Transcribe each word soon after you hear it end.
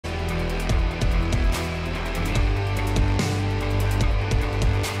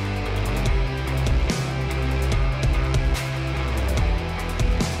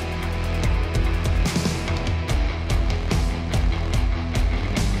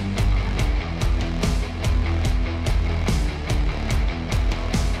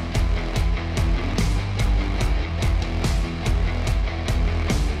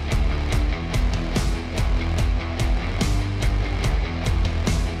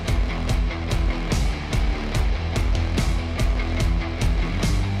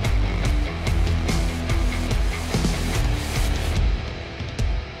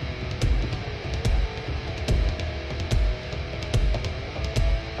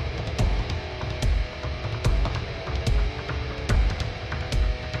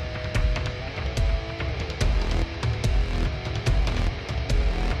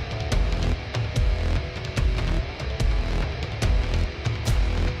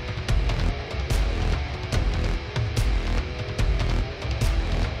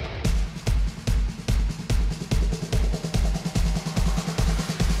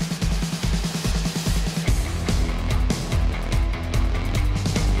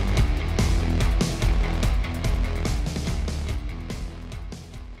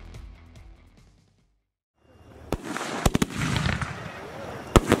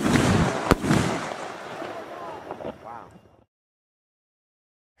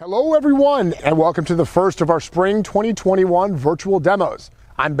Hello everyone, and welcome to the first of our Spring 2021 virtual demos.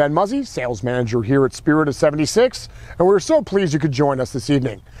 I'm Ben Muzzy, Sales Manager here at Spirit of 76, and we're so pleased you could join us this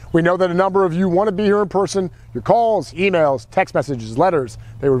evening. We know that a number of you want to be here in person. Your calls, emails, text messages, letters,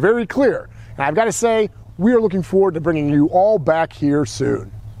 they were very clear. And I've got to say, we are looking forward to bringing you all back here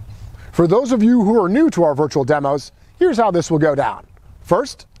soon. For those of you who are new to our virtual demos, here's how this will go down.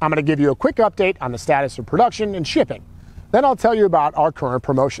 First, I'm going to give you a quick update on the status of production and shipping. Then I'll tell you about our current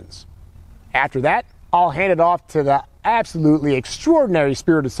promotions. After that, I'll hand it off to the absolutely extraordinary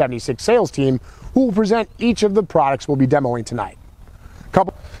Spirit of 76 sales team who will present each of the products we'll be demoing tonight.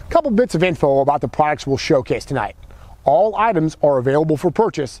 Couple bits of info about the products we'll showcase tonight. All items are available for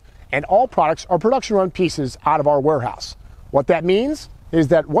purchase, and all products are production run pieces out of our warehouse. What that means is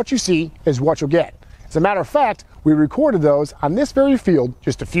that what you see is what you'll get. As a matter of fact, we recorded those on this very field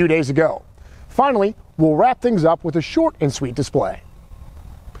just a few days ago. Finally, we'll wrap things up with a short and sweet display.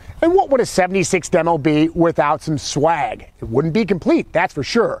 And what would a 76 demo be without some swag? It wouldn't be complete, that's for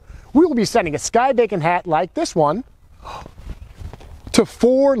sure. We will be sending a Sky Bacon hat like this one to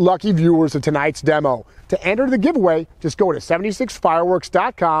 4 lucky viewers of tonight's demo. To enter the giveaway, just go to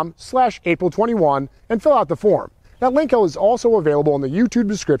 76fireworks.com/April21 and fill out the form. That link is also available in the YouTube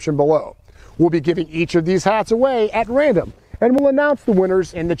description below. We'll be giving each of these hats away at random, and we'll announce the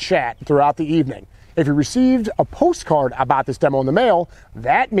winners in the chat throughout the evening. If you received a postcard about this demo in the mail,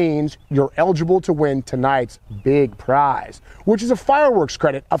 that means you're eligible to win tonight's big prize, which is a fireworks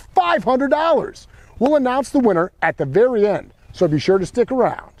credit of $500. We'll announce the winner at the very end, so be sure to stick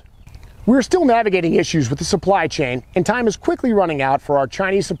around. We're still navigating issues with the supply chain, and time is quickly running out for our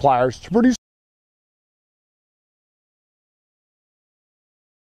Chinese suppliers to produce.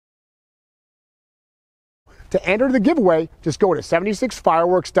 To enter the giveaway, just go to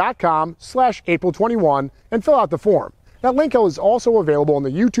 76fireworks.com/April21 and fill out the form. That link is also available in the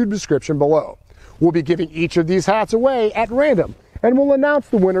YouTube description below. We'll be giving each of these hats away at random, and we'll announce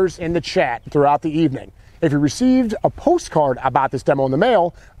the winners in the chat throughout the evening. If you received a postcard about this demo in the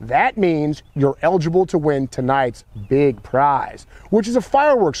mail, that means you're eligible to win tonight's big prize, which is a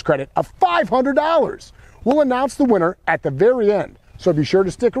fireworks credit of $500. We'll announce the winner at the very end, so be sure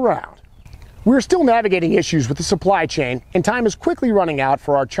to stick around. We're still navigating issues with the supply chain, and time is quickly running out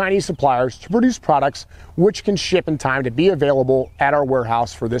for our Chinese suppliers to produce products which can ship in time to be available at our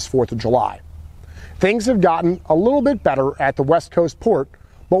warehouse for this 4th of July. Things have gotten a little bit better at the West Coast port,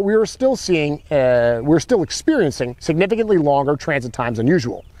 but we're still experiencing significantly longer transit times than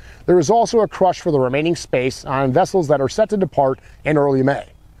usual. There is also a crush for the remaining space on vessels that are set to depart in early May.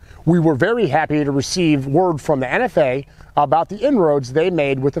 We were very happy to receive word from the NFA about the inroads they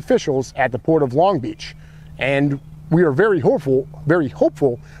made with officials at the Port of Long Beach. And we are very hopeful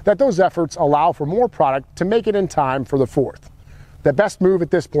that those efforts allow for more product to make it in time for the 4th. The best move at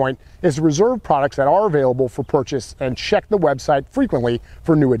this point is to reserve products that are available for purchase and check the website frequently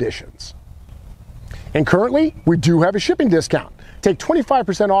for new additions. And currently, we do have a shipping discount. Take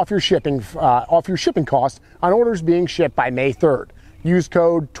 25% off your shipping cost on orders being shipped by May 3rd. Use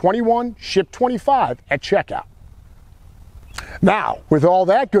code 21SHIP25 at checkout. Now, with all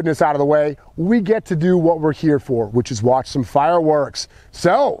that goodness out of the way, we get to do what we're here for, which is watch some fireworks.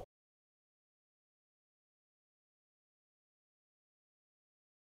 So,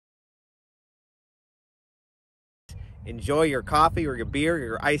 enjoy your coffee or your beer or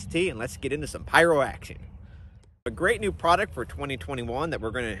your iced tea, and let's get into some pyro action. A great new product for 2021 that we're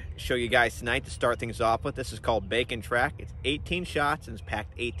going to show you guys tonight to start things off with. This is called Bacon Track. It's 18 shots and it's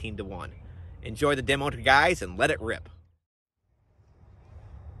packed 18 to 1. Enjoy the demo, guys, and let it rip.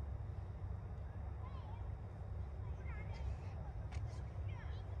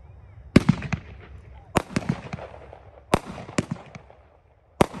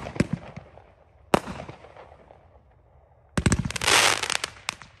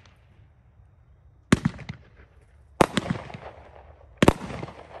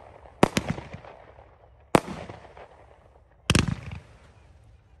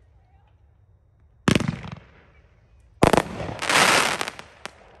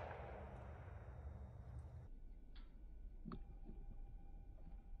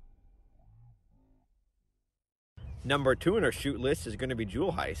 Number 2 in our shoot list is going to be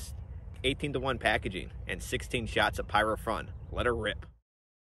Jewel Heist. 18 to 1 packaging and 16 shots of pyro fun. Let her rip.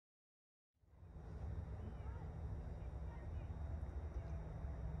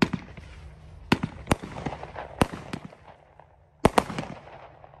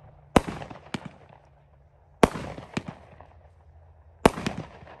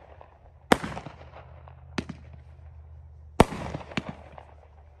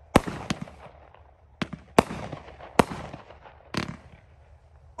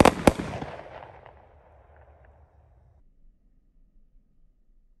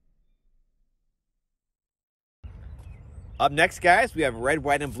 Up next, guys, we have Red,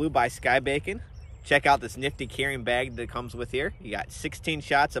 White, and Blue by Sky Bacon. Check out this nifty carrying bag that comes with here. You got 16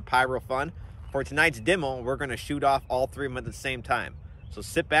 shots of Pyro Fun. For tonight's demo, we're going to shoot off all 3 of them at the same time. So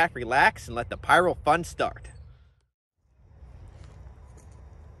sit back, relax, and let the Pyro Fun start.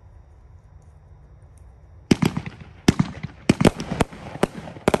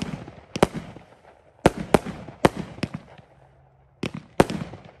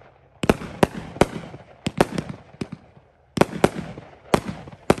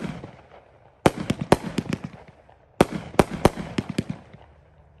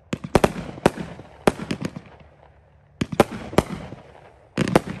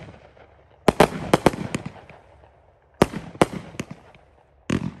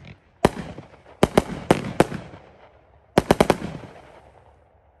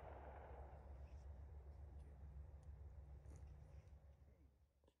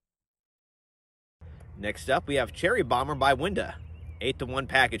 Next up, we have Cherry Bomber by Winda. 8-to-1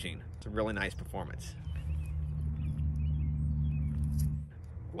 packaging. It's a really nice performance.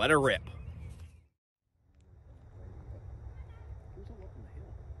 Let her rip.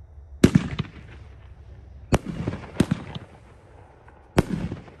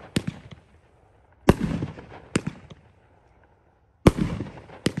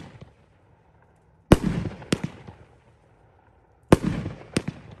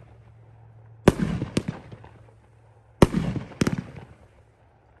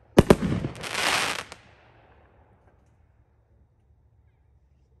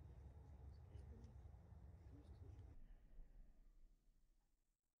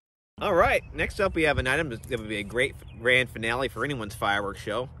 All right, next up we have an item that's going to be a great grand finale for anyone's fireworks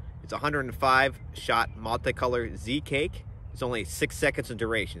show. It's a 105-shot multicolor Z cake. It's only 6 seconds in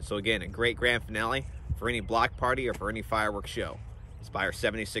duration. So again, a great grand finale for any block party or for any fireworks show. It's by our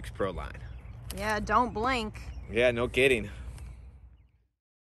 76 Pro line. Yeah, don't blink. Yeah, no kidding.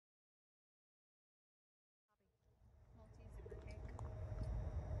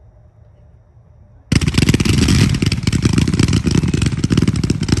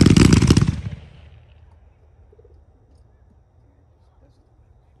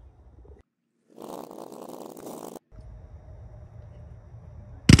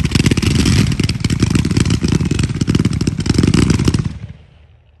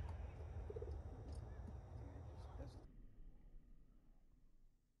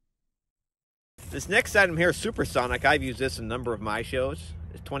 This next item here, Supersonic, I've used this in a number of my shows.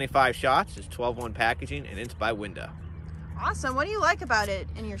 It's 25 shots, it's 12-1 packaging, and it's by Winda. Awesome. What do you like about it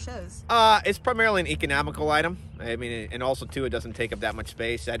in your shows? It's primarily an economical item. I mean, and also, too, it doesn't take up that much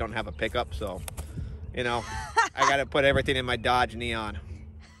space. I don't have a pickup, so, you know, I got to put everything in my Dodge Neon.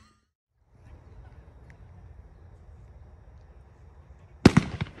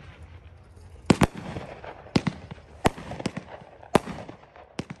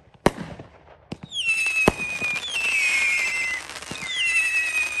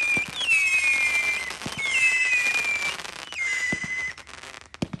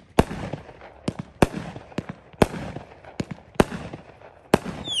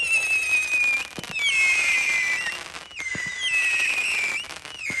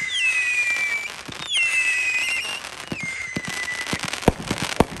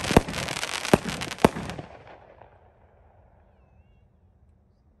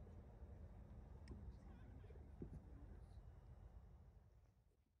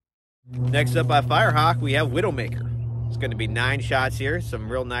 Next up by Firehawk, we have Widowmaker. It's going to be 9 shots here,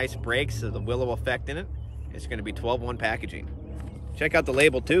 some real nice breaks of the Willow effect in it. It's going to be 12-1 packaging. Check out the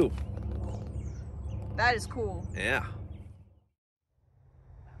label too. That is cool. Yeah.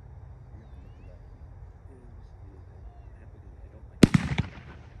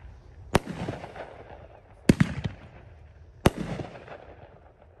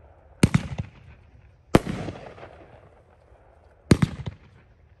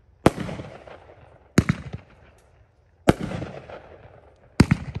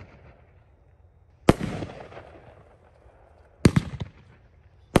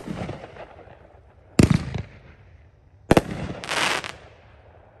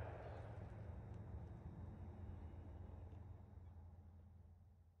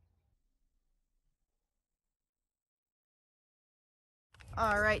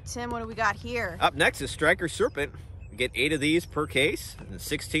 All right, Tim, what do we got here? Up next is Striker Serpent. We get 8 of these per case and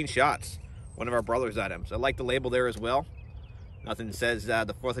 16 shots. One of our brother's items. I like the label there as well. Nothing says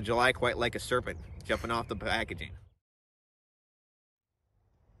the 4th of July quite like a serpent jumping off the packaging.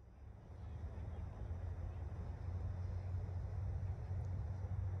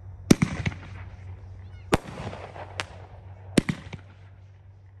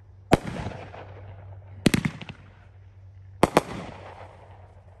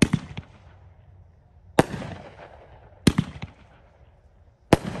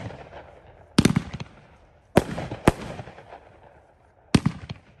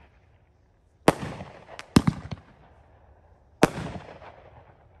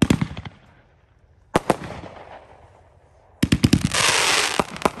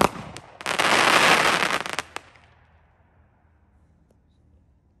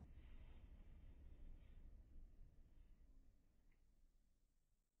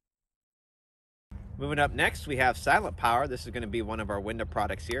 Moving up next, we have Silent Power. This is going to be one of our window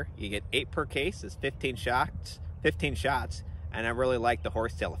products here. You get 8 per case. It's 15 shots, and I really like the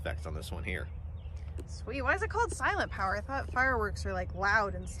horsetail effects on this one here. Sweet. Why is it called Silent Power? I thought fireworks are like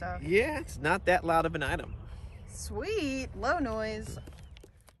loud and stuff. Yeah, it's not that loud of an item. Sweet. Low noise.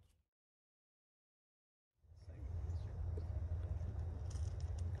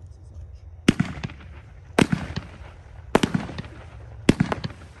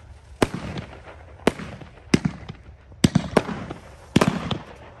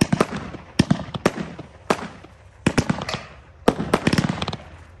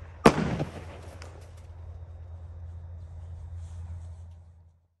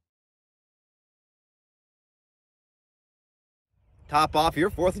 Top off your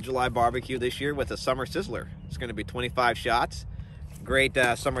 4th of July barbecue this year with a Summer Sizzler. It's going to be 25 shots. Great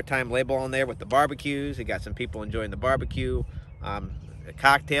summertime label on there with the barbecues. You got some people enjoying the barbecue. A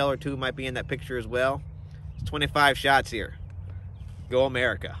cocktail or two might be in that picture as well. It's 25 shots here. Go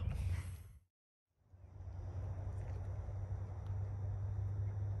America.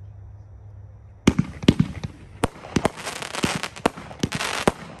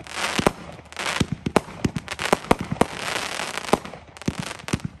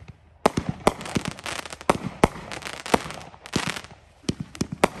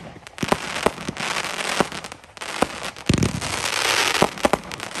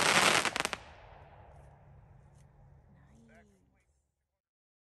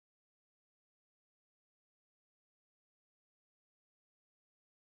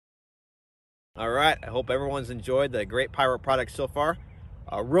 All right, I hope everyone's enjoyed the great pyro products so far.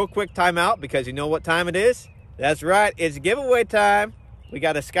 A real quick timeout because you know what time it is? That's right, it's giveaway time. We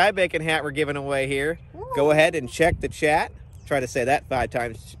got a Sky Bacon hat we're giving away here. Woo. Go ahead and check the chat. Try to say that 5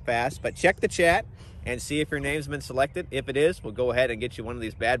 times fast, but check the chat and see if your name's been selected. If it is, we'll go ahead and get you one of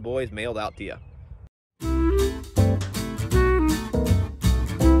these bad boys mailed out to you.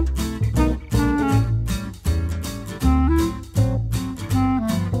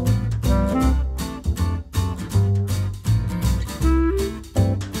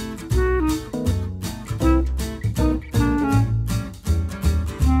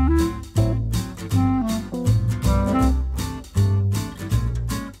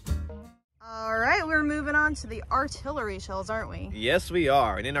 To the artillery shells, aren't we? Yes, we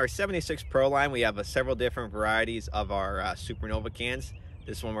are. And in our 76 Pro line, we have several different varieties of our Supernova cans.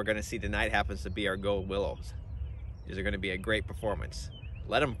 This one we're going to see tonight happens to be our Gold Willows. These are going to be a great performance.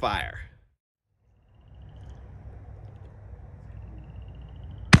 Let them fire.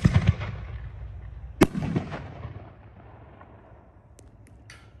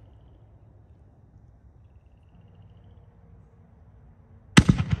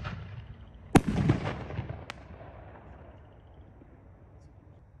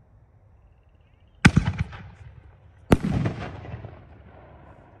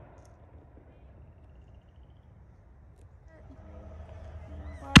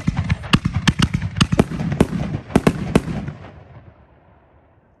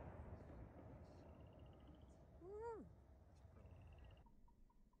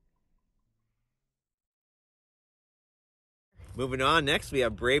 Moving on, next we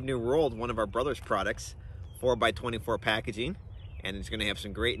have Brave New World, one of our brother's products, 4x24 packaging, and it's going to have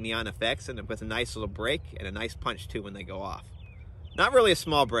some great neon effects and with a nice little break and a nice punch too when they go off. Not really a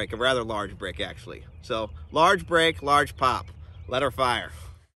small break, a rather large break actually. So large break, large pop. Let her fire.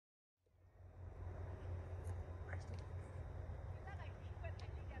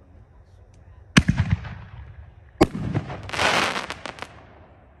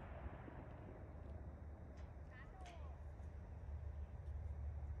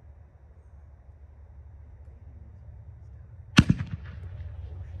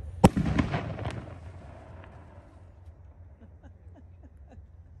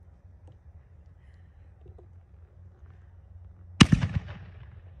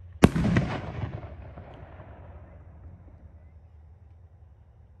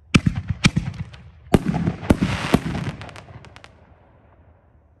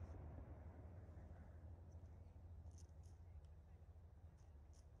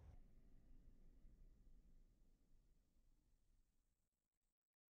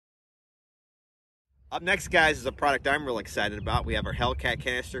 Up next, guys, is a product I'm real excited about. We have our Hellcat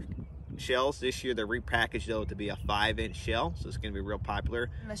canister shells. This year they're repackaged though to be a 5-inch shell, so it's going to be real popular.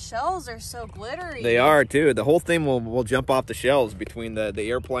 And the shells are so glittery. They are too. The whole thing will jump off the shells between the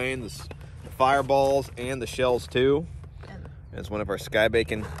airplanes, the fireballs, and the shells too. It's one of our Sky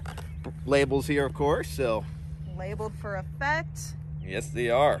Bacon labels here, of course. So labeled for effect. Yes, they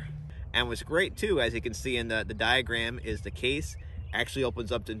are. And what's great too, as you can see in the diagram, is the case actually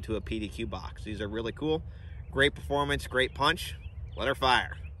opens up into a PDQ box. These are really cool. Great performance, great punch. Let her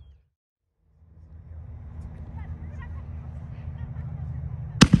fire.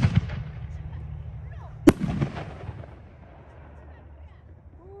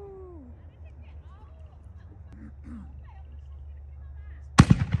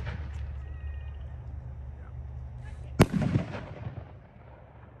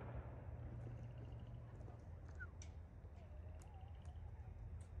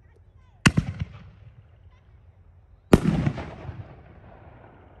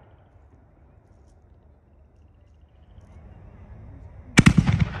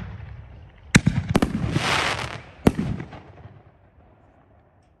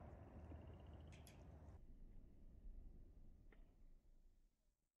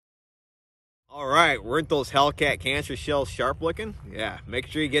 All right, weren't those Hellcat cancer shells sharp looking? Yeah, make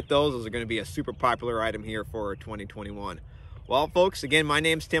sure you get those. Those are going to be a super popular item here for 2021. Well, folks, again, my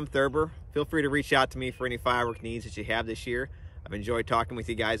name's Tim Thurber. Feel free to reach out to me for any firework needs that you have this year. I've enjoyed talking with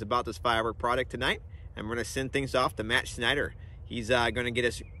you guys about this firework product tonight, and we're going to send things off to Matt Snyder. He's going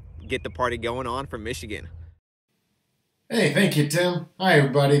to get the party going on from Michigan. Hey, thank you, Tim. Hi,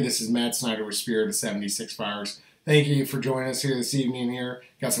 everybody. This is Matt Snyder with Spirit of 76 Fireworks. Thank you for joining us here this evening. Here,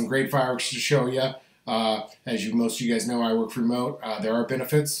 got some great fireworks to show you. As most of you guys know, I work remote. There are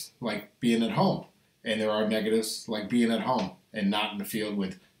benefits like being at home, and there are negatives like being at home and not in the field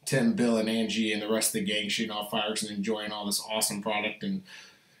with Tim, Bill, and Angie and the rest of the gang shooting off fireworks and enjoying all this awesome product and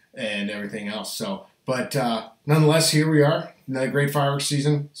everything else. But nonetheless, here we are, another great fireworks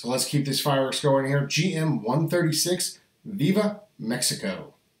season. So let's keep this fireworks going here. GM 136, Viva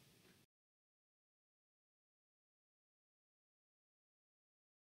Mexico.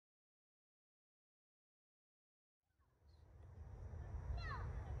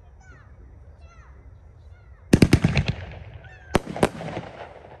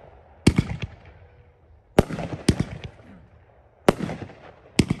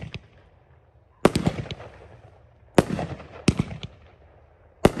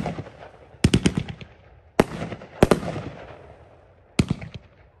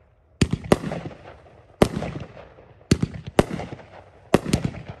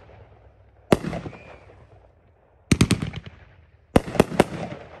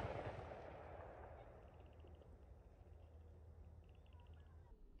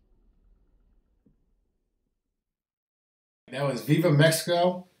 That was Viva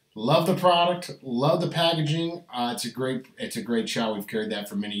Mexico. Love the product. Love the packaging. It's a great shot. We've carried that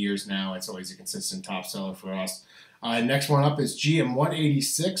for many years now. It's always a consistent top seller for us. Next one up is GM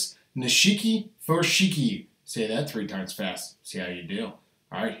 186, Nishiki Fushigi. Say that 3 times fast. See how you do.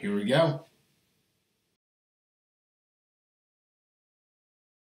 All right, here we go.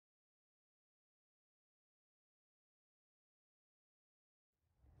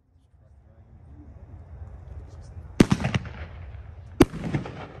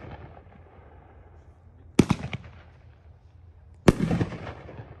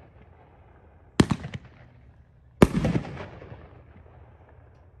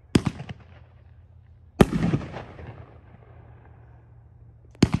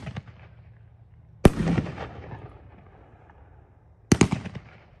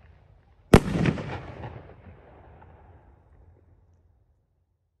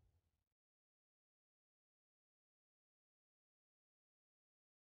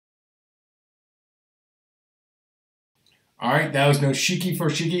 All right, that was Nishiki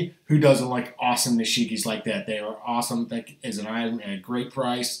Fushigi. Who doesn't like awesome Nishikis like that? They are awesome. That is an item at a great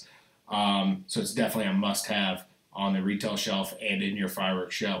price. So it's definitely a must-have on the retail shelf and in your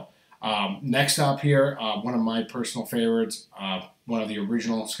fireworks show. Next up here, one of my personal favorites, one of the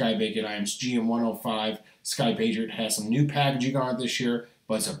original Sky Bacon items, GM105 Sky Patriot. Has some new packaging on it this year,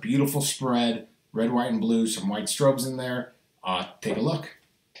 but it's a beautiful spread, red, white, and blue, some white strobes in there. Take a look.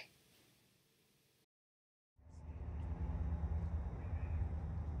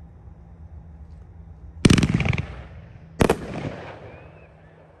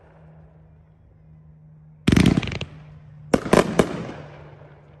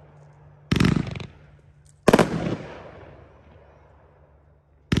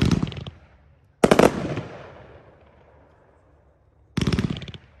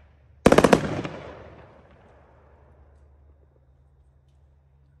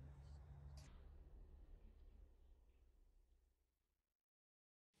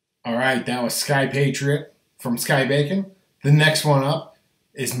 All right, that was Sky Patriot from Sky Bacon. The next one up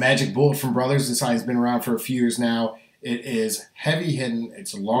is Magic Bullet from Brothers. This item's been around for a few years now. It is heavy hidden.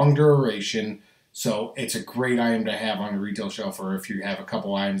 It's a long duration, so it's a great item to have on the retail shelf, or if you have a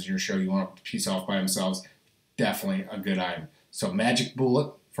couple items in your show you want to piece off by themselves, definitely a good item. So Magic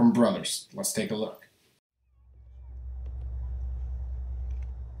Bullet from Brothers. Let's take a look.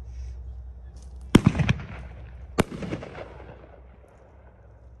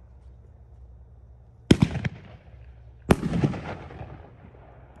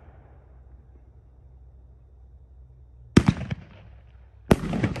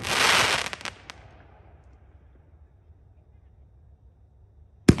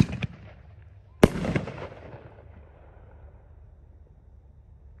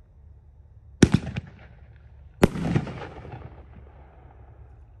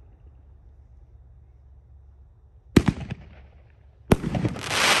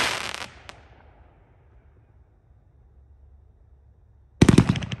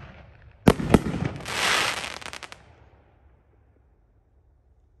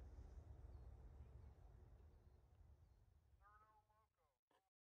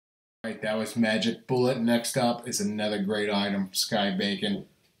 Right, that was Magic Bullet. Next up is another great item from Sky Bacon.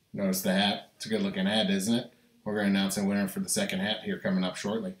 Notice the hat. It's a good looking hat, isn't it? We're going to announce a winner for the second hat here coming up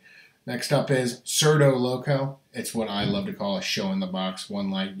shortly. Next up is Cerdo Loco. It's what I love to call a show in the box.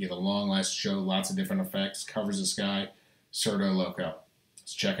 One light, you get a long lasting show, lots of different effects, covers the sky. Cerdo Loco.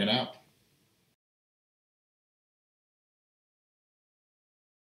 Let's check it out.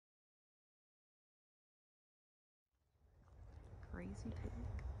 Crazy pig.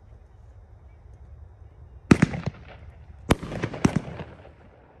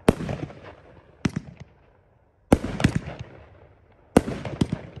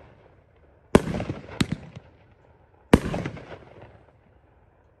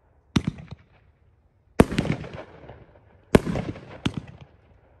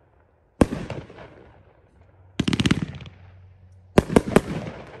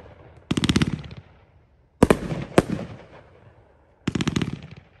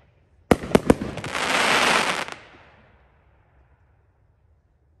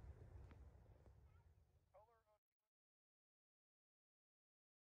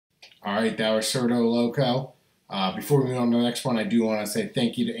 All right, that was Cerdo Loco. Before we move on to the next one, I do want to say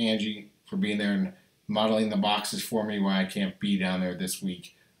thank you to Angie for being there and modeling the boxes for me while I can't be down there this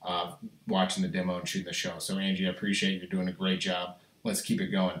week watching the demo and shooting the show. So, Angie, I appreciate you doing a great job. Let's keep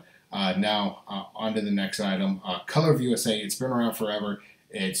it going. Now, on to the next item. Color of USA. It's been around forever.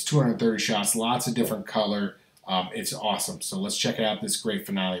 It's 230 shots, lots of different color. It's awesome. So let's check out this great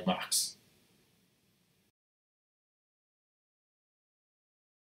finale box.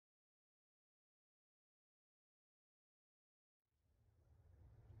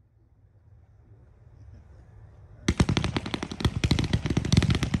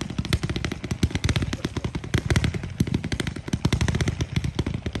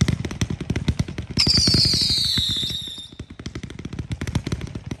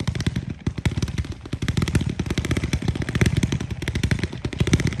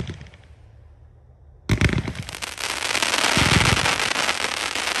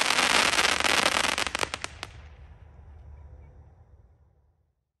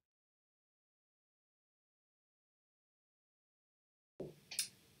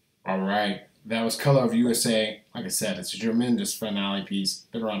 All right, that was Color of USA. Like I said, it's a tremendous finale piece.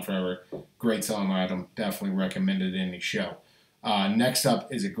 Been around forever. Great selling item. Definitely recommended in the show. Next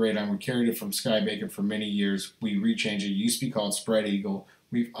up is a great item. We carried it from Sky Bacon for many years. We rechanged it. It used to be called Spread Eagle.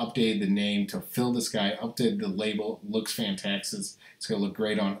 We've updated the name to Fill the Sky, updated the label. Looks fantastic. It's going to look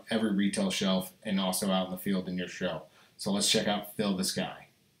great on every retail shelf and also out in the field in your show. So let's check out Fill the Sky.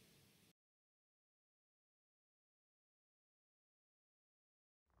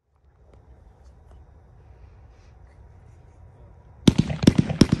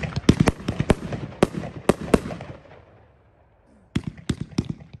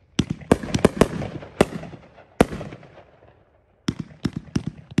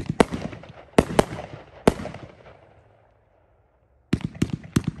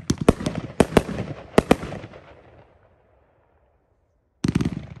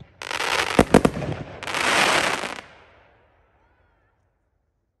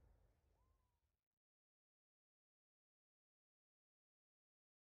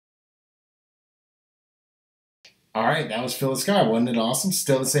 All right, that was Fill the Sky. Wasn't it awesome?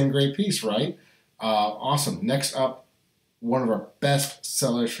 Still the same great piece, right? Awesome. Next up, one of our best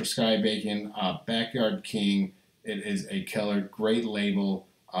sellers for Sky Bacon, Backyard King. It is a killer, great label.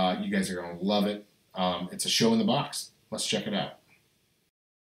 You guys are going to love it. It's a show in the box. Let's check it out.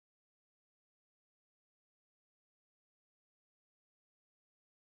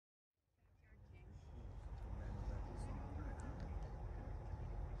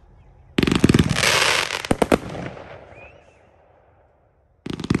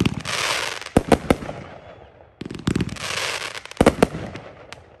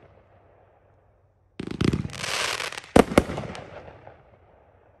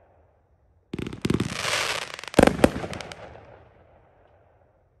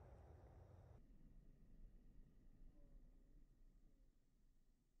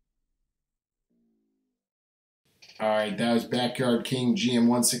 All right, that was Backyard King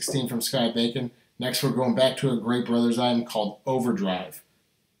GM116 from Sky Bacon. Next, we're going back to a Great Brothers item called Overdrive.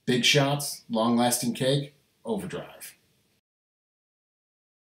 Big shots, long-lasting cake, Overdrive.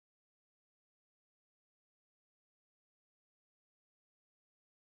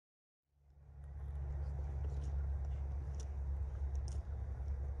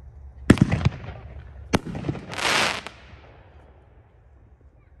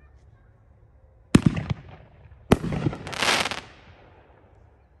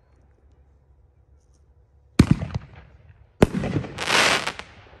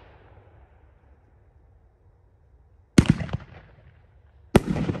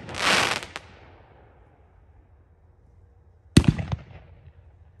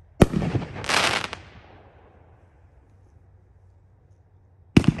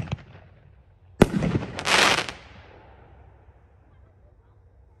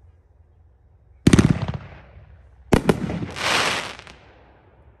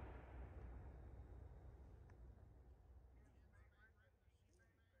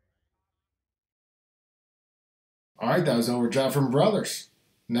 All right, that was Overdrive from Brothers.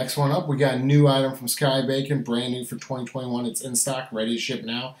 Next one up, we got a new item from Sky Bacon, brand new for 2021. It's in stock, ready to ship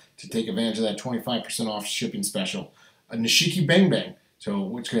now to take advantage of that 25% off shipping special. A Nishiki Bang Bang.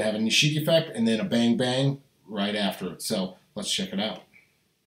 So it's going to have a Nishiki effect and then a Bang Bang right after it. So let's check it out.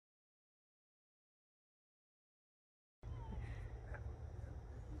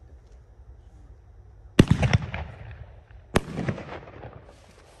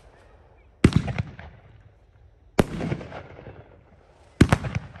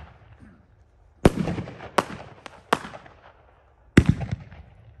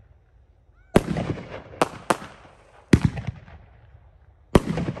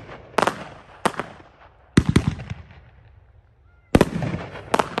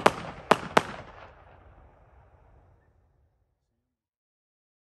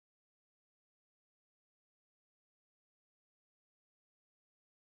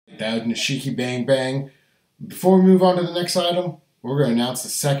 That was Nishiki Bang Bang. Before we move on to the next item, we're going to announce the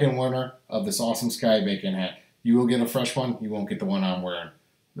second winner of this awesome Sky Bacon hat. You will get a fresh one. You won't get the one I'm wearing.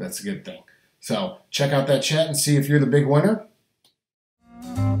 That's a good thing. So check out that chat and see if you're the big winner.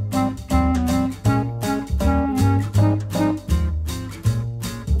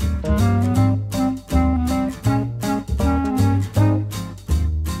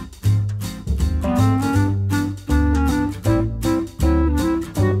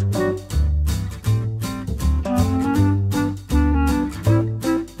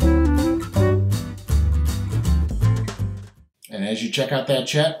 And as you check out that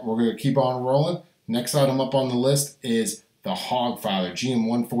chat, we're going to keep on rolling. Next item up on the list is the Hogfather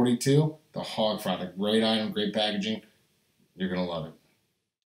GM142. The Hogfather, great item, great packaging. You're going to love it.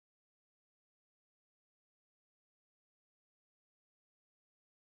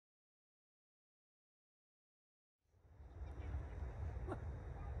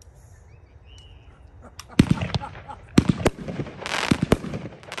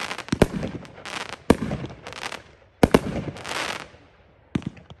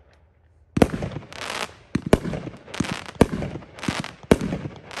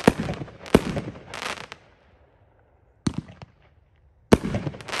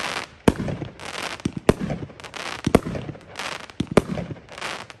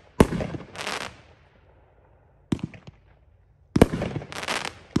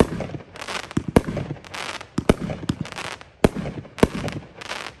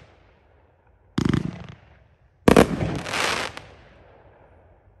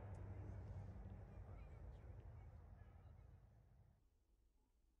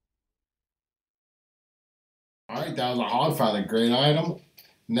 All right, that was a Hogfather, great item.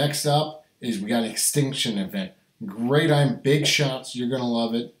 Next up is we got Extinction Event. Great item, big shots, you're going to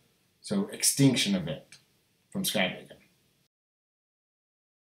love it. So Extinction Event from Sky Bacon.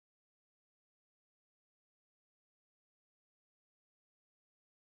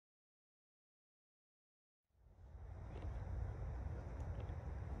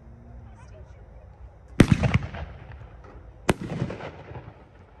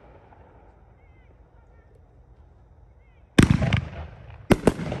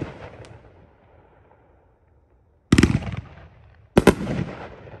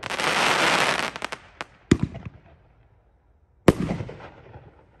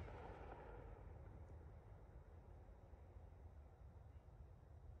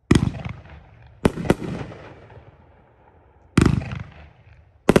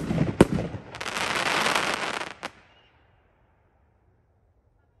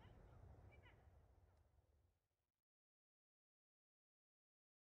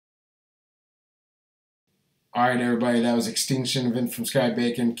 All right, everybody, that was Extinction Event from Sky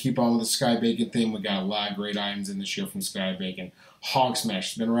Bacon. Keep on with the Sky Bacon theme. We got a lot of great items in this year from Sky Bacon. Hog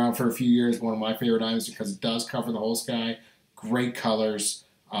Smash has been around for a few years. One of my favorite items because it does cover the whole sky. Great colors.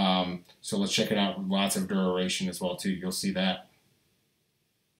 So let's check it out. Lots of duration as well, too. You'll see that.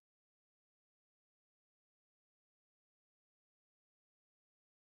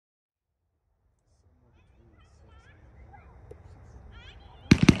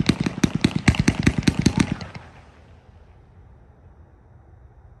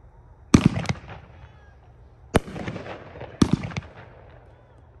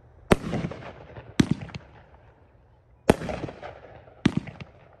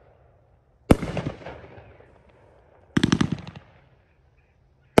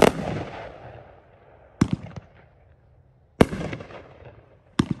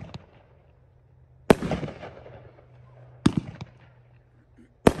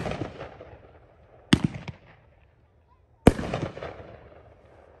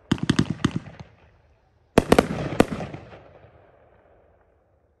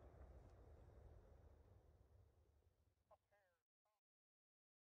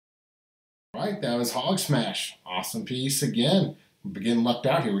 Right, that was Hog Smash. Awesome piece again. We're getting lucked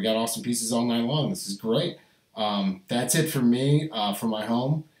out here. We got awesome pieces all night long. This is great. That's it for me for my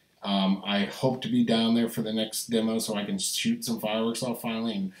home. I hope to be down there for the next demo so I can shoot some fireworks off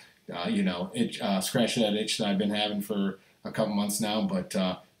finally and scratch that itch that I've been having for a couple months now. But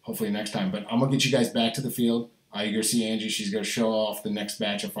hopefully next time. But I'm gonna get you guys back to the field. You're gonna see Angie. She's gonna show off the next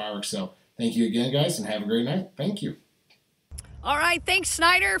batch of fireworks. So thank you again, guys, and have a great night. Thank you. All right, thanks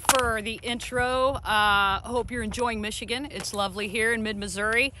Snyder for the intro. Hope you're enjoying Michigan. It's lovely here in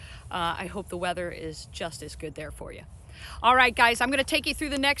mid-Missouri. I hope the weather is just as good there for you. All right, guys, I'm going to take you through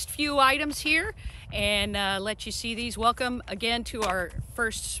the next few items here and let you see these. Welcome again to our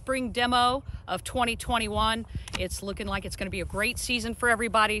first spring demo of 2021. It's looking like it's going to be a great season for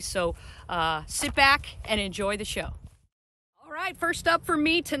everybody, so sit back and enjoy the show. All right, first up for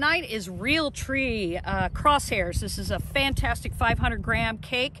me tonight is Realtree Crosshairs. This is a fantastic 500-gram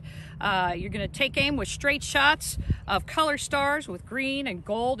cake. You're going to take aim with straight shots of color stars with green and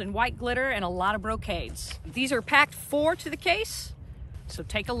gold and white glitter and a lot of brocades. These are packed 4 to the case, so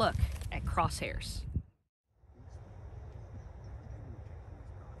take a look at Crosshairs.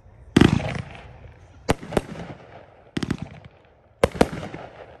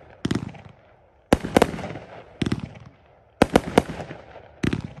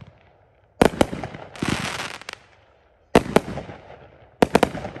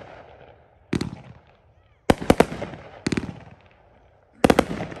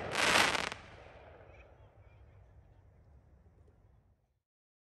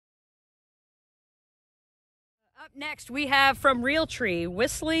 Up next, we have from Realtree,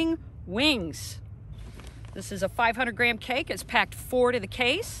 Whistling Wings. This is a 500-gram cake. It's packed 4 to the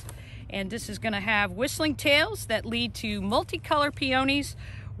case. And this is going to have whistling tails that lead to multicolor peonies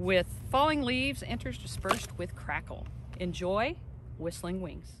with falling leaves interspersed with crackle. Enjoy Whistling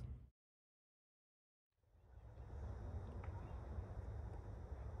Wings.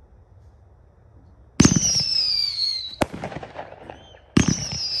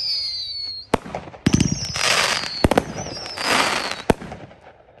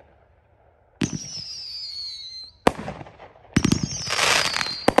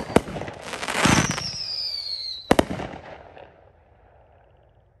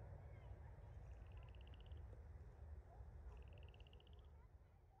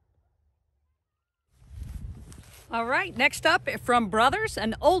 All right, next up from Brothers,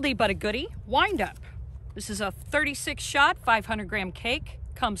 an oldie but a goodie, Wind Up. This is a 36-shot, 500-gram cake.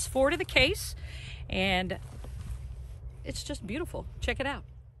 Comes 4 to the case, and it's just beautiful. Check it out.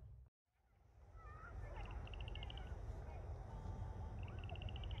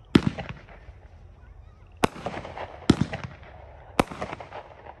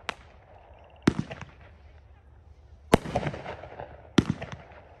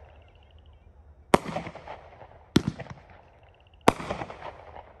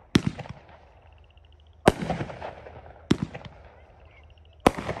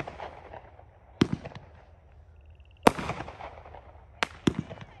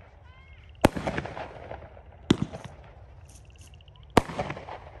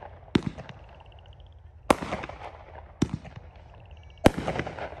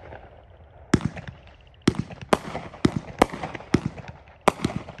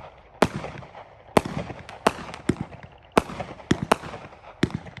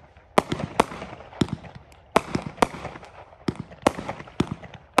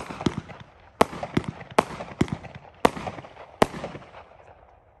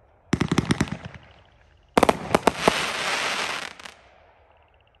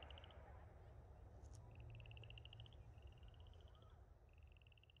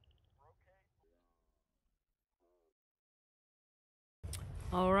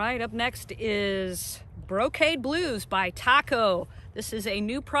 All right, up next is Brocade Blues by Taco. This is a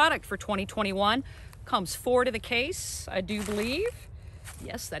new product for 2021. Comes 4 to the case, I do believe.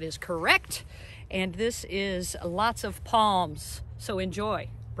 Yes, that is correct. And this is lots of palms, so enjoy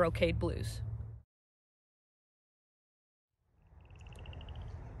Brocade Blues.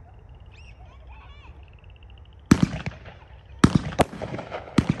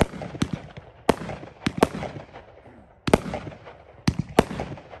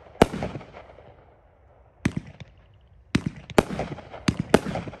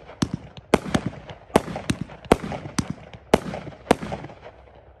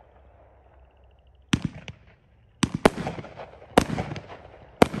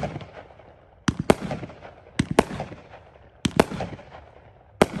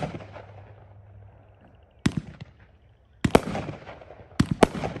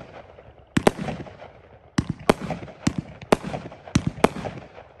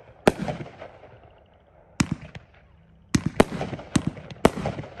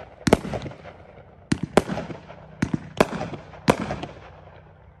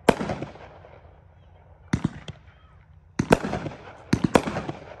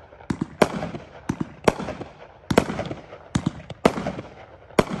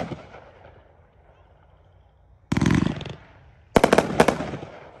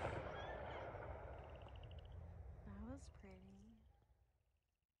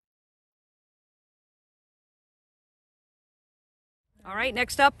 All right,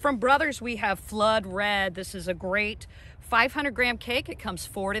 next up from Brothers, we have Flood Red. This is a great 500-gram cake. It comes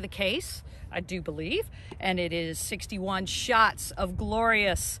 4 to the case, I do believe, and it is 61 shots of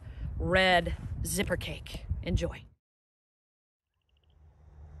glorious red zipper cake. Enjoy.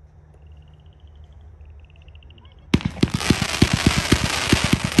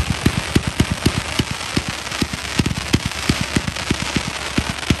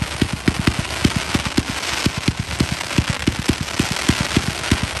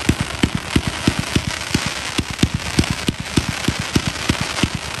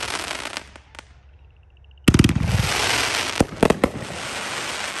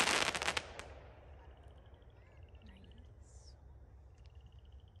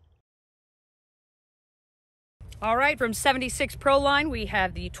 All right, from 76 Pro Line, we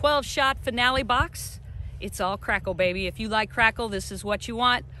have the 12-shot finale box. It's all crackle, baby. If you like crackle, this is what you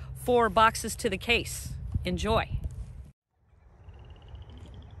want. 4 boxes to the case. Enjoy.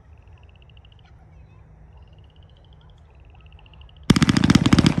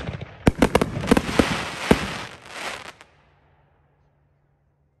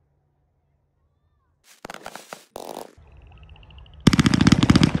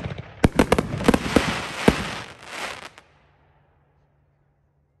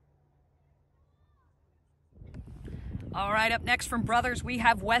 All right, up next from Brothers, we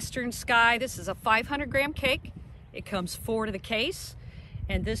have Western Sky. This is a 500-gram cake. It comes 4 to the case,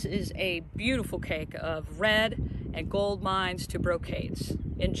 and this is a beautiful cake of red and gold mines to brocades.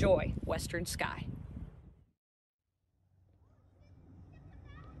 Enjoy Western Sky.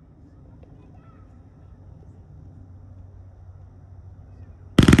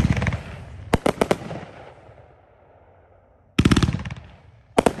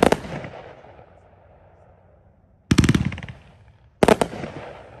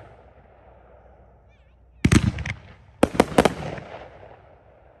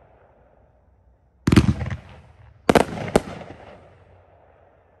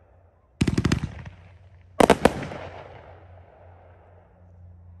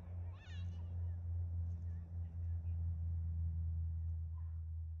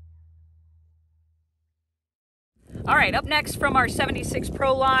 All right, up next from our 76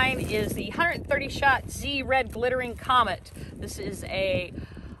 Pro line is the 130-shot Z Red Glittering Comet. This is a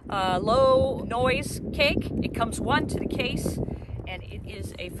low noise cake. It comes 1 to the case, and it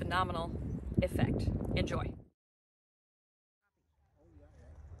is a phenomenal effect. Enjoy.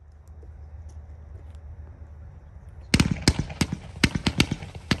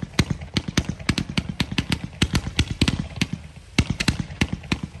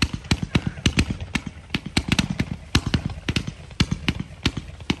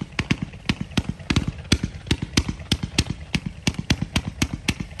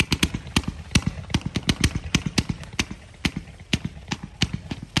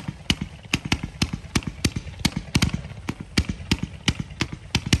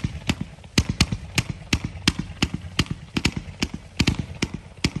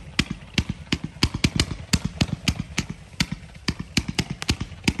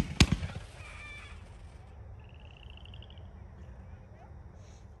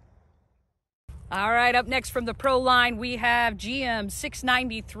 All right, up next from the Pro line, we have GM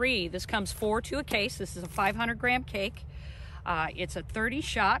 693. This comes 4 to a case. This is a 500-gram cake. It's a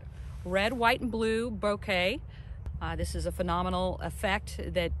 30-shot red, white, and blue bouquet. This is a phenomenal effect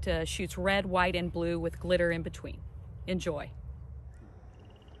that shoots red, white, and blue with glitter in between. Enjoy.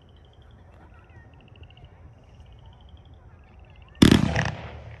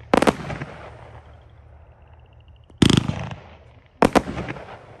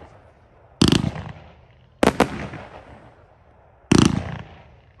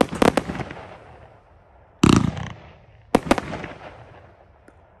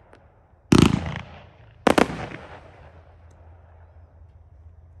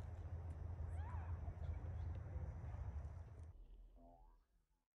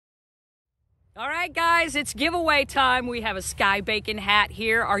 All right, guys, it's giveaway time. We have a Sky Bacon hat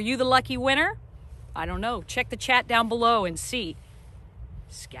here. Are you the lucky winner? I don't know. Check the chat down below and see.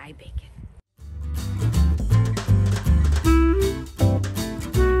 Sky Bacon.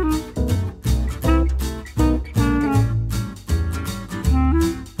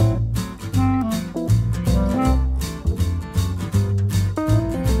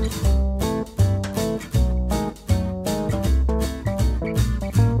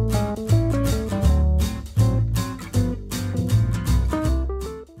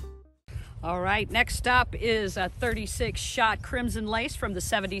 All right, next up is a 36-shot Crimson Lace from the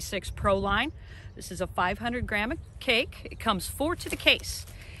 76 Pro line. This is a 500-gram cake. It comes 4 to the case,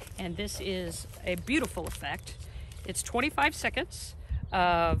 and this is a beautiful effect. It's 25 seconds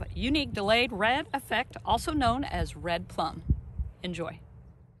of unique delayed red effect, also known as red plum. Enjoy.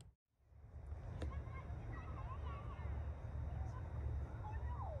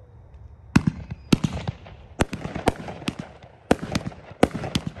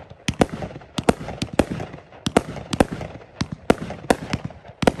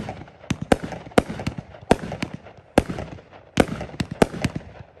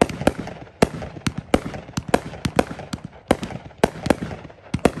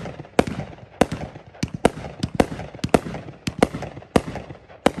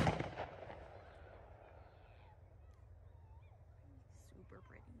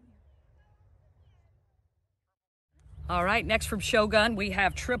 All right, next from Shogun, we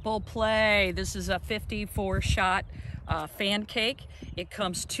have Triple Play. This is a 54-shot fan cake. It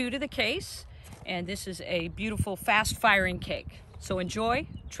comes 2 to the case, and this is a beautiful, fast-firing cake. So enjoy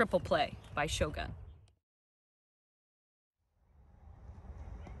Triple Play by Shogun.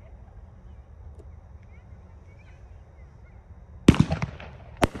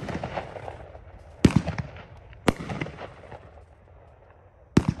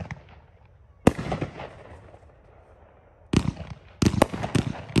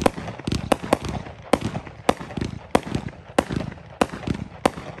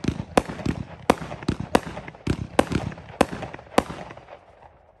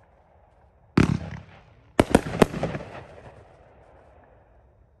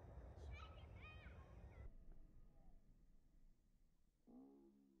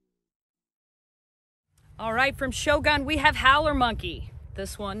 All right, from Shogun, we have Howler Monkey.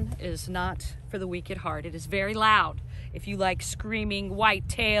 This one is not for the weak at heart. It is very loud. If you like screaming white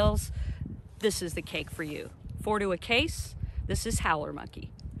tails, this is the cake for you. 4 to a case, this is Howler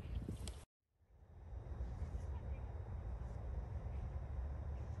Monkey.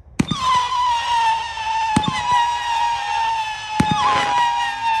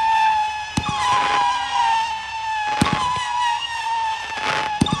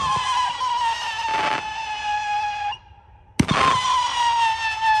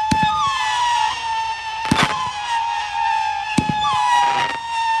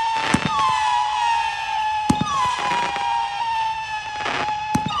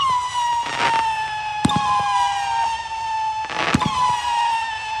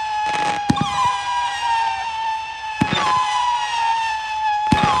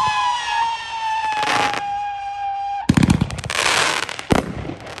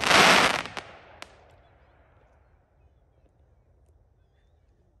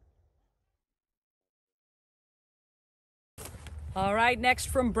 All right, next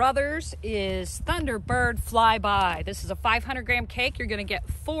from Brothers is Thunderbird Flyby. This is a 500-gram cake. You're going to get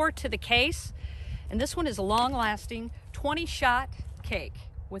 4 to the case. And this one is a long-lasting 20-shot cake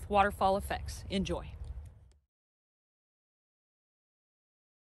with waterfall effects. Enjoy.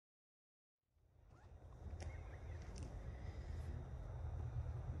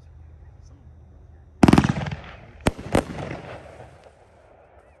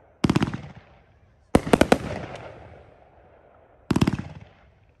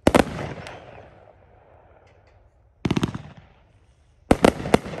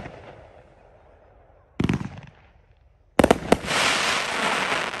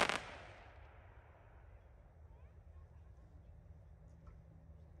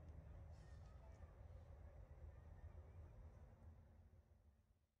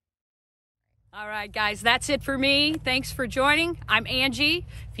 All right, guys, that's it for me. Thanks for joining. I'm Angie.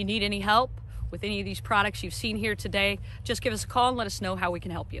 If you need any help with any of these products you've seen here today, just give us a call and let us know how we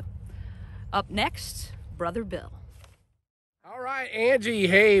can help you. Up next, Brother Bill. All right, Angie,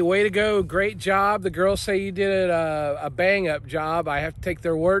 hey, way to go. Great job. The girls say you did a bang-up job. I have to take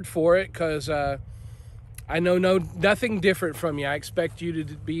their word for it because I know nothing different from you. I expect you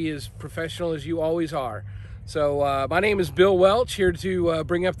to be as professional as you always are. So my name is Bill Welch, here to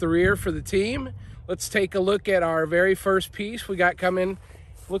bring up the rear for the team. Let's take a look at our very first piece we got coming.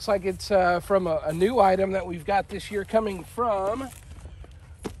 Looks like it's from a new item that we've got this year coming from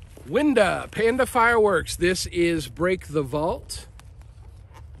Winda Panda Fireworks. This is Break the Vault.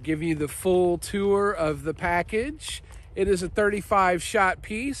 Give you the full tour of the package. It is a 35 shot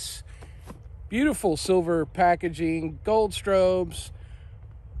piece. Beautiful silver packaging, gold strobes,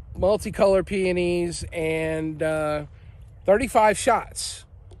 multicolor peonies, and 35 shots.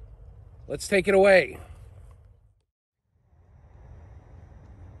 Let's take it away.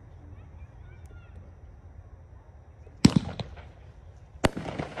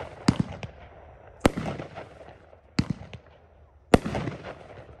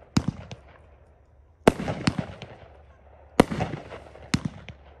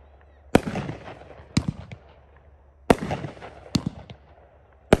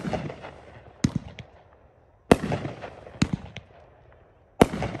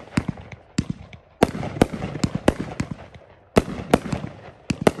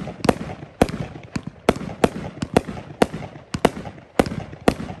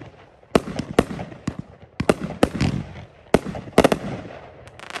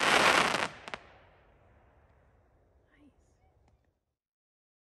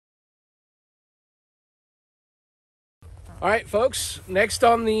 All right, folks, next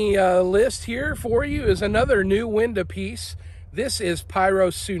on the list here for you is another new Winda piece. This is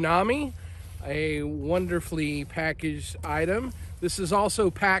Pyro Tsunami, a wonderfully packaged item. This is also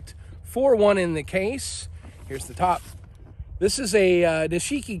packed 4-1 in the case. Here's the top. This is a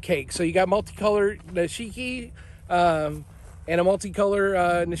Nishiki cake. So you got multicolor Nishiki and a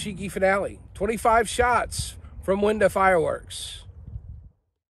multicolor Nishiki finale. 25 shots from Winda Fireworks.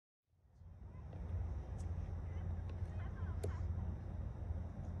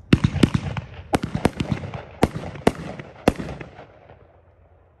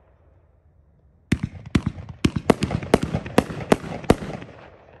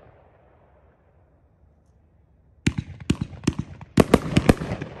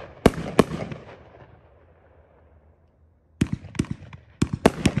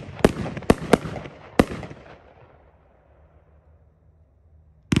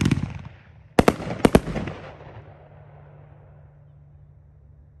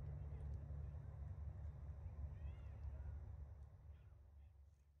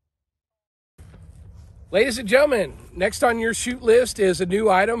 Ladies and gentlemen, next on your shoot list is a new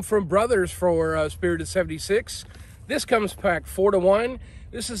item from Brothers for Spirit of 76. This comes packed 4-1.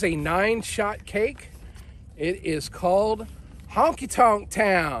 This is a 9-shot cake. It is called Honky Tonk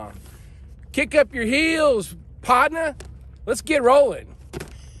Town. Kick up your heels, partner. Let's get rolling.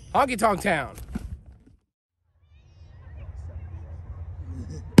 Honky Tonk Town.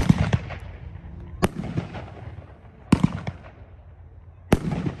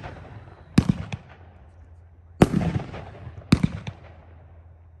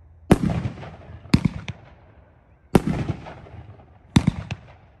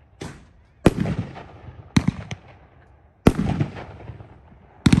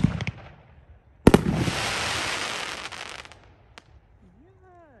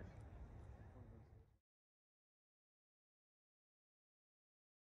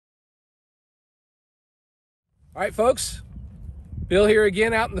 All right, folks, Bill here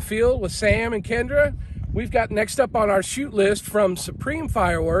again out in the field with Sam and Kendra. We've got next up on our shoot list from Supreme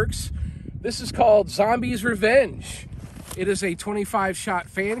Fireworks. This is called Zombie's Revenge. It is a 25-shot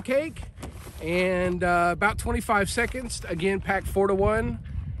fan cake and about 25 seconds. Again, packed 4-1.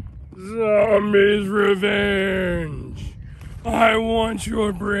 Zombie's Revenge. I want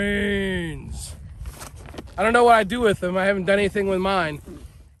your brains. I don't know what I do with them. I haven't done anything with mine.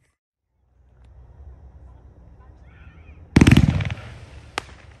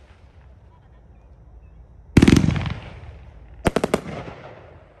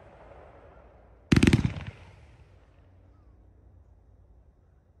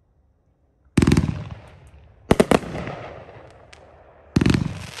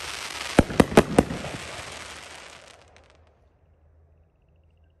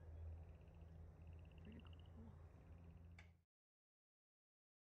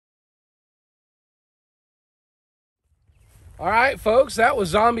 All right, folks, that was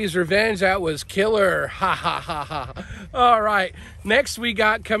Zombie's Revenge. That was killer. Ha, ha, ha, ha. All right, next we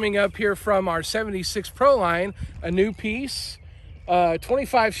got coming up here from our 76 Pro line, a new piece,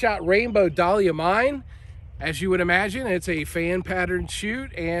 25-shot Rainbow Dahlia mine. As you would imagine, it's a fan pattern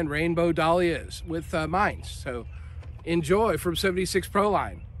shoot and Rainbow Dahlias with mines. So enjoy from 76 Pro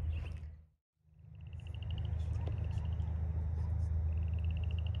line.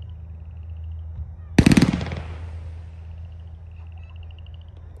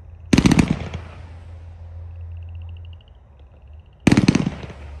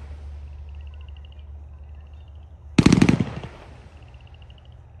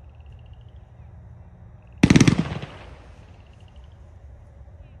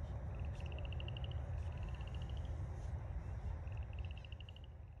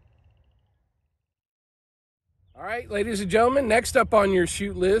 All right, ladies and gentlemen, next up on your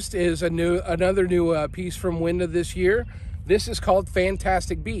shoot list is another new piece from Wenda this year. This is called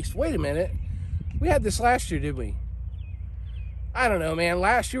Fantastic Beast. Wait a minute. We had this last year, didn't we? I don't know, man.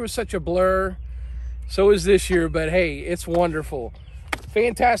 Last year was such a blur. So is this year, but hey, it's wonderful.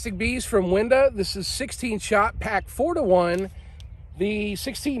 Fantastic Beast from Wenda. This is 16-shot, pack 4-to-1. The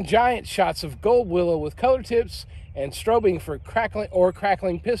 16 giant shots of gold willow with color tips and strobing for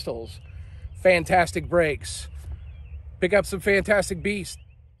crackling pistols. Fantastic breaks. Pick up some Fantastic Beast.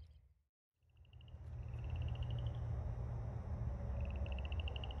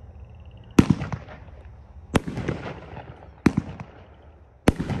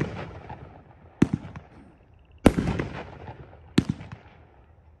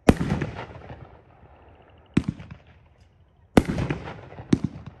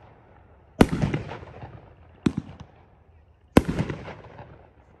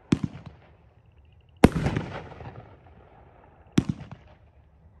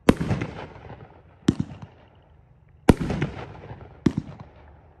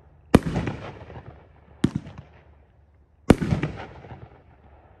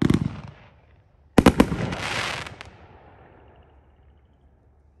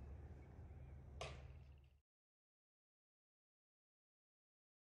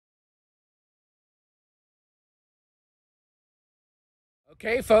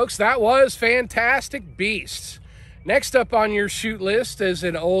 Okay, folks, that was Fantastic Beasts. Next up on your shoot list is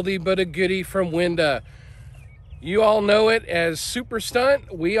an oldie but a goodie from Wenda. You all know it as Super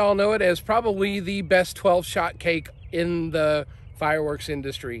Stunt. We all know it as probably the best 12-shot cake in the fireworks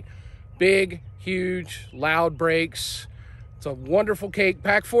industry. Big, huge, loud breaks. It's a wonderful cake.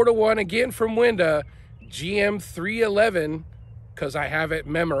 Pack 4-to-1 again from Wenda. GM 311, because I have it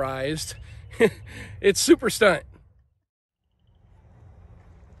memorized. It's Super Stunt.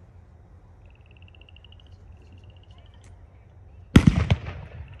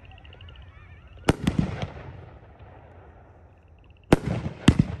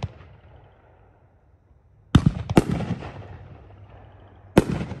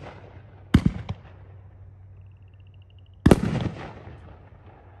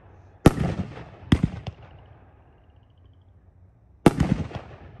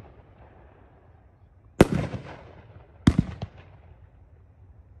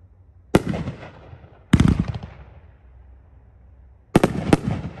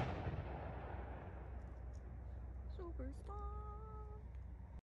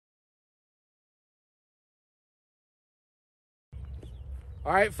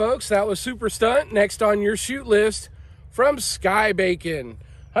 All right, folks, that was Super Stunt. Next on your shoot list from Sky Bacon,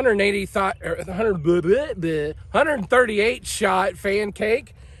 138 shot fan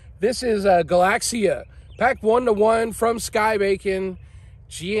cake. This is Galaxia, pack 1-to-1 from Sky Bacon,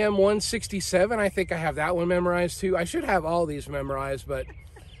 GM 167. I think I have that one memorized too. I should have all these memorized, but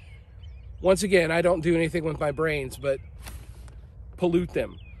once again, I don't do anything with my brains but pollute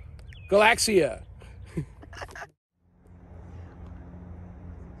them. Galaxia.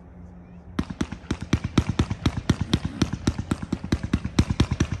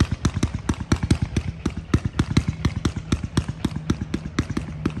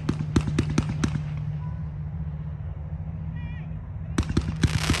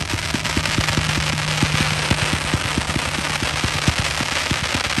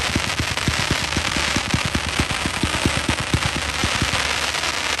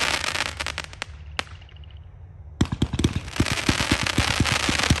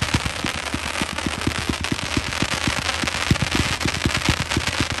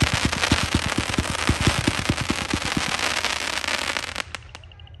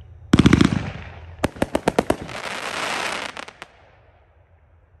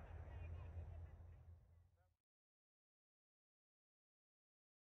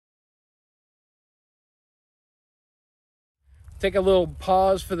 take a little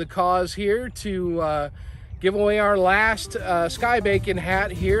pause for the cause here to give away our last Sky Bacon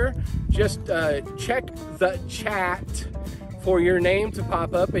hat here. Just check the chat for your name to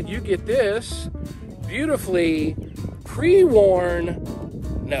pop up, and you get this beautifully pre-worn.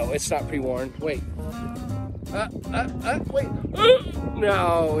 No, it's not pre-worn. Wait. Wait.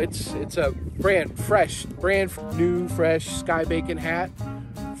 No, it's a brand new, fresh Sky Bacon hat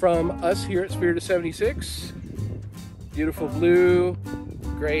from us here at Spirit of 76. Beautiful blue,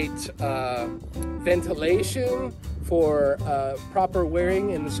 great ventilation for proper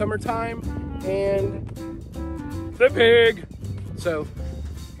wearing in the summertime, and the pig. So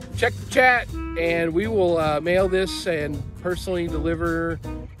check the chat, and we will mail this and personally deliver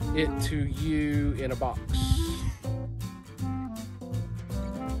it to you in a box.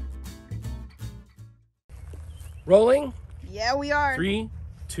 Rolling. Yeah, we are. 3,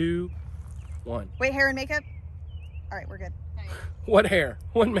 2, 1. Wait, hair and makeup? All right, we're good. What hair?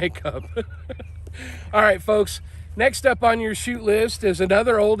 What makeup? All right, folks. Next up on your shoot list is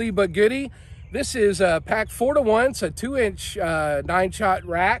another oldie but goodie. This is a pack 4-to-1. It's a 2-inch 9-shot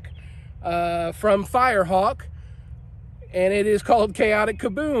rack from Firehawk, and it is called Chaotic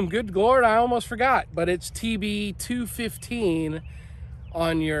Kaboom. Good Lord, I almost forgot, but it's TB 215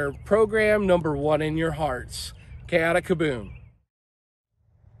 on your program number 1 in your hearts. Chaotic Kaboom.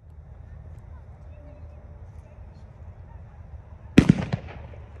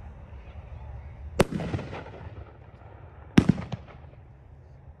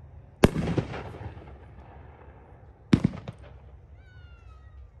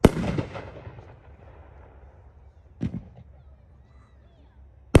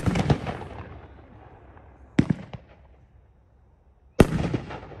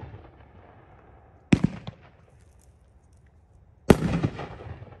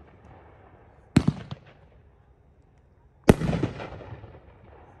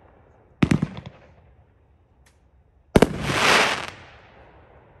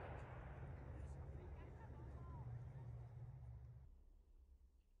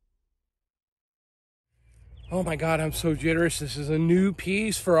 Oh my God, I'm so jitterous. This is a new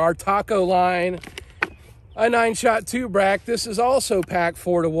piece for our taco line. A 9-shot tube rack. This is also packed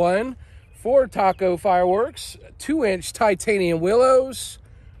 4-to-1 for taco fireworks. 2-inch titanium willows.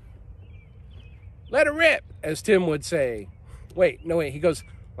 Let it rip, as Tim would say. Wait, no wait, he goes,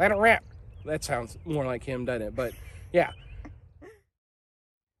 let it rip. That sounds more like him, doesn't it? But yeah.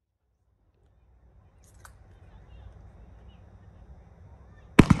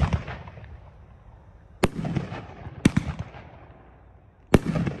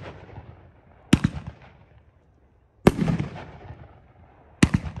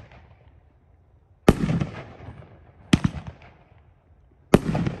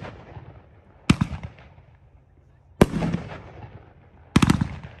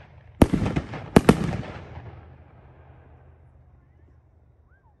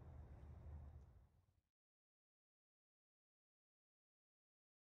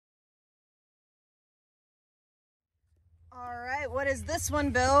 All right, what is this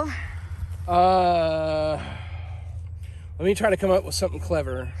one, Bill? Let me try to come up with something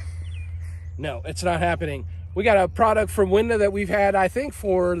clever. No, it's not happening. We got a product from Winda that we've had, I think,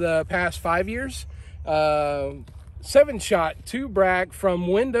 for the past 5 years. 7-shot tube rack from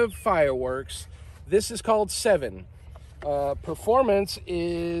Winda Fireworks. This is called 7. Performance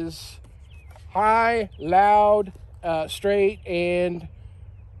is high, loud, straight, and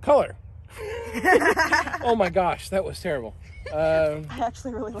color. Oh my gosh, that was terrible. I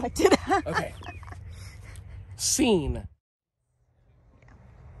actually really liked it. Okay. Scene.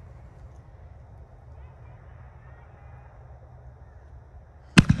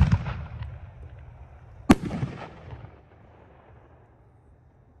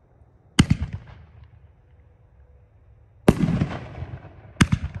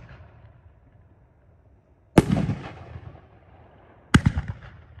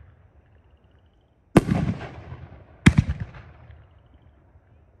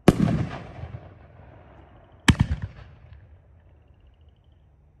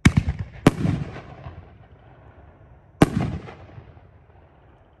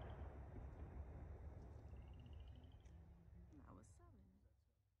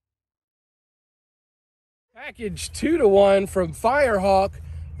 Package 2-to-1 from Firehawk.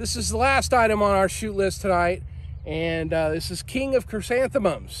 This is the last item on our shoot list tonight, and this is King of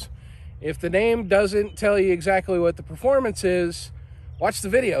Chrysanthemums. If the name doesn't tell you exactly what the performance is, watch the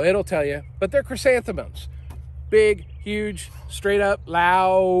video, it'll tell you. But they're chrysanthemums. Big, huge, straight up,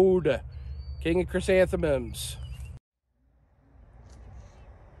 loud. King of Chrysanthemums.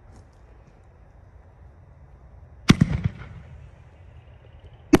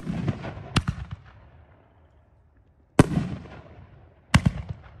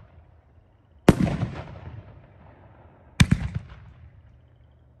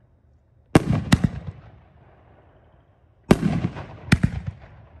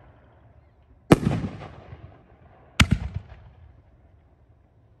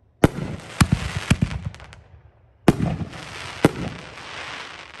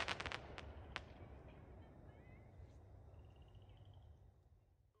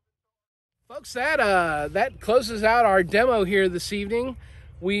 folks, that closes out our demo here this evening.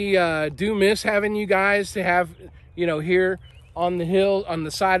 We do miss having you guys to have, here on the hill, on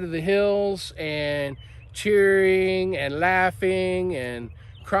the side of the hills, and cheering and laughing and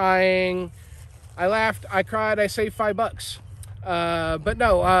crying. I laughed, I cried, I saved $5. But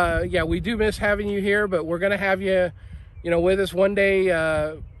no, yeah, we do miss having you here, but we're gonna have you, with us one day,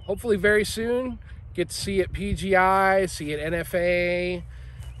 hopefully very soon. Get to see you at PGI, see you at NFA,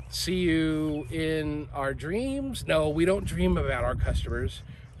 see you in our dreams. No, we don't dream about our customers,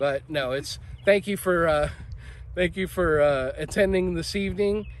 but no, it's thank you for attending this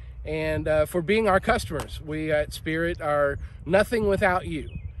evening and for being our customers. We at Spirit are nothing without you,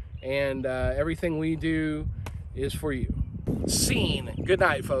 and everything we do is for you. Scene. Good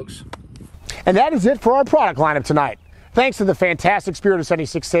night, folks. And that is it for our product lineup tonight. Thanks to the fantastic Spirit of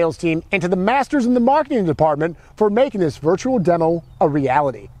 76 sales team and to the masters in the marketing department for making this virtual demo a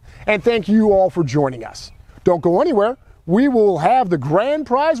reality. And thank you all for joining us. Don't go anywhere. We will have the grand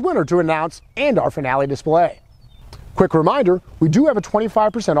prize winner to announce and our finale display. Quick reminder, we do have a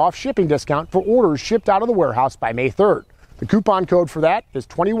 25% off shipping discount for orders shipped out of the warehouse by May 3rd. The coupon code for that is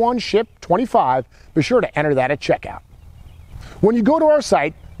 21SHIP25. Be sure to enter that at checkout. When you go to our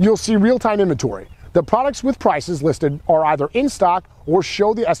site, you'll see real-time inventory. The products with prices listed are either in stock or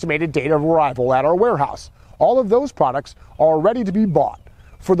show the estimated date of arrival at our warehouse. All of those products are ready to be bought.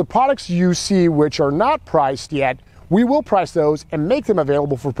 For the products you see which are not priced yet, we will price those and make them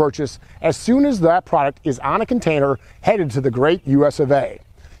available for purchase as soon as that product is on a container headed to the great US of A.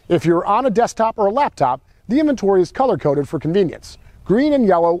 If you're on a desktop or a laptop, the inventory is color-coded for convenience. Green and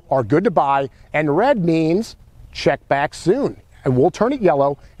yellow are good to buy, and red means check back soon. And we'll turn it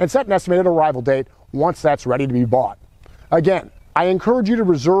yellow and set an estimated arrival date once that's ready to be bought. Again, I encourage you to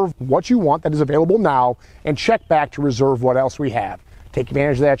reserve what you want that is available now and check back to reserve what else we have. Take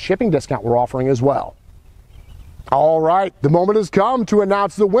advantage of that shipping discount we're offering as well. All right, the moment has come to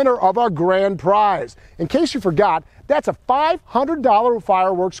announce the winner of our grand prize. In case you forgot, that's a $500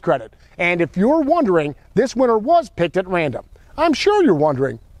 fireworks credit. And if you're wondering, this winner was picked at random. I'm sure you're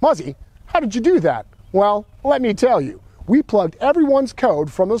wondering, Muzzy, how did you do that? Well, let me tell you. We plugged everyone's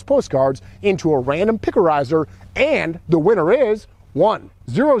code from those postcards into a random pickerizer, and the winner is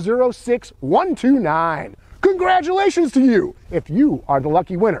 1006129. Congratulations to you if you are the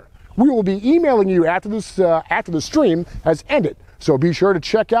lucky winner. We will be emailing you after the stream has ended, so be sure to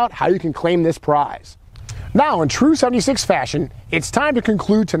check out how you can claim this prize. Now, in true 76 fashion, it's time to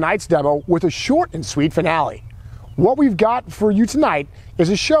conclude tonight's demo with a short and sweet finale. What we've got for you tonight is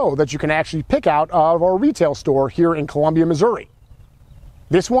a show that you can actually pick out of our retail store here in Columbia, Missouri.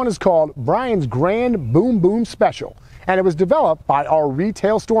 This one is called Brian's Grand Boom Boom Special, and it was developed by our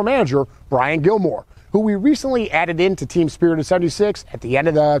retail store manager, Brian Gilmore, who we recently added into Team Spirit of 76 at the end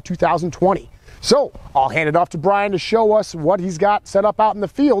of 2020. So I'll hand it off to Brian to show us what he's got set up out in the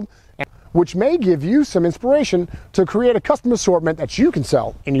field, which may give you some inspiration to create a custom assortment that you can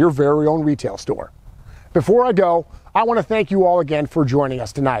sell in your very own retail store. Before I go, I want to thank you all again for joining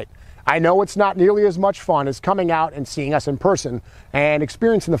us tonight. I know it's not nearly as much fun as coming out and seeing us in person and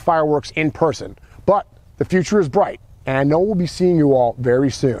experiencing the fireworks in person, but the future is bright, and I know we'll be seeing you all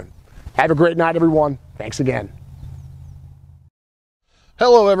very soon. Have a great night, everyone. Thanks again.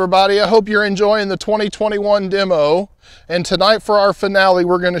 Hello, everybody. I hope you're enjoying the 2021 demo. And tonight for our finale,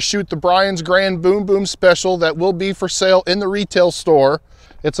 we're going to shoot the Brian's Grand Boom Boom Special that will be for sale in the retail store.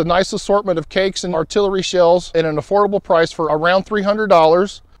 It's a nice assortment of cakes and artillery shells at an affordable price for around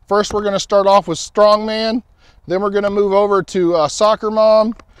 $300. First, we're going to start off with Strongman. Then we're going to move over to Soccer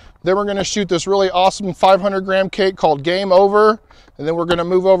Mom. Then we're going to shoot this really awesome 500-gram cake called Game Over. And then we're going to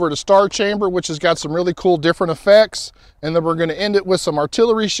move over to Star Chamber, which has got some really cool different effects. And then we're going to end it with some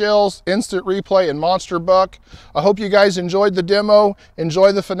artillery shells, Instant Replay, and Monster Buck. I hope you guys enjoyed the demo,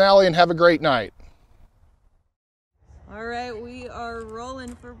 enjoy the finale, and have a great night. All right, we are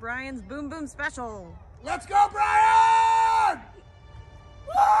rolling for Brian's Boom Boom Special. Let's go, Brian!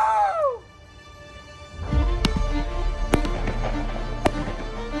 Woo!